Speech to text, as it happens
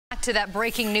Back to that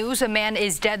breaking news. A man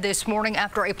is dead this morning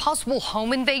after a possible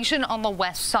home invasion on the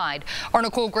west side. Our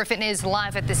Nicole Griffin is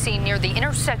live at the scene near the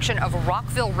intersection of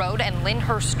Rockville Road and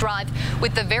Lyndhurst Drive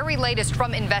with the very latest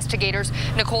from investigators.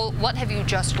 Nicole, what have you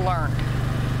just learned?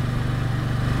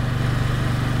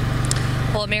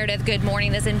 Well, Meredith, good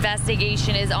morning. This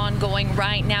investigation is ongoing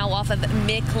right now off of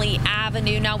Mickley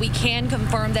Avenue. Now, we can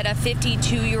confirm that a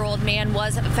 52-year-old man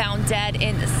was found dead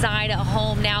inside a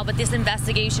home now, but this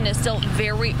investigation is still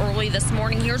very early this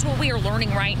morning. Here's what we are learning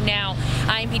right now.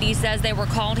 IMPD says they were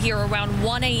called here around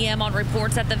 1 a.m. on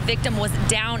reports that the victim was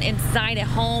down inside a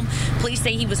home. Police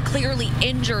say he was clearly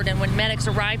injured, and when medics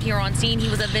arrived here on scene, he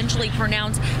was eventually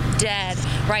pronounced dead.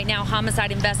 Right now,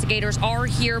 homicide investigators are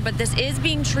here, but this is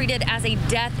being treated as a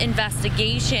death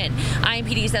investigation.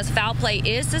 IMPD says foul play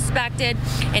is suspected,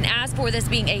 and as for this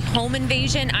being a home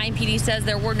invasion, IMPD says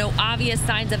there were no obvious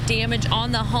signs of damage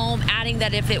on the home, adding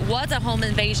that if it was a home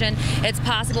invasion, it's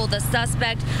possible the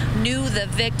suspect knew the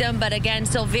victim. But again,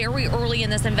 still very early in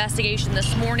this investigation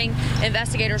this morning.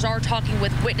 Investigators are talking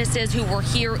with witnesses who were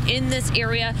here in this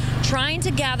area, trying to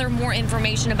gather more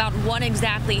information about what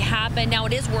exactly happened. Now,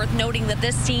 it is worth noting that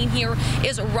this scene here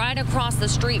is right across the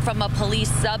street from a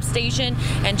police substation.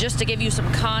 And just to give you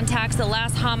some context, the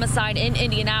last homicide in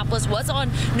Indianapolis was on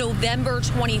November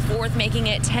 24th, making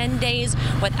it 10 days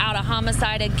without a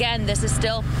homicide. Again, this is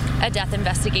still a death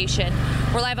investigation.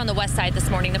 We're live on the west side this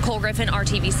morning. Nicole Griffin,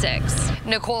 RTV6.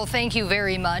 Nicole, thank you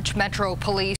very much. Metro Police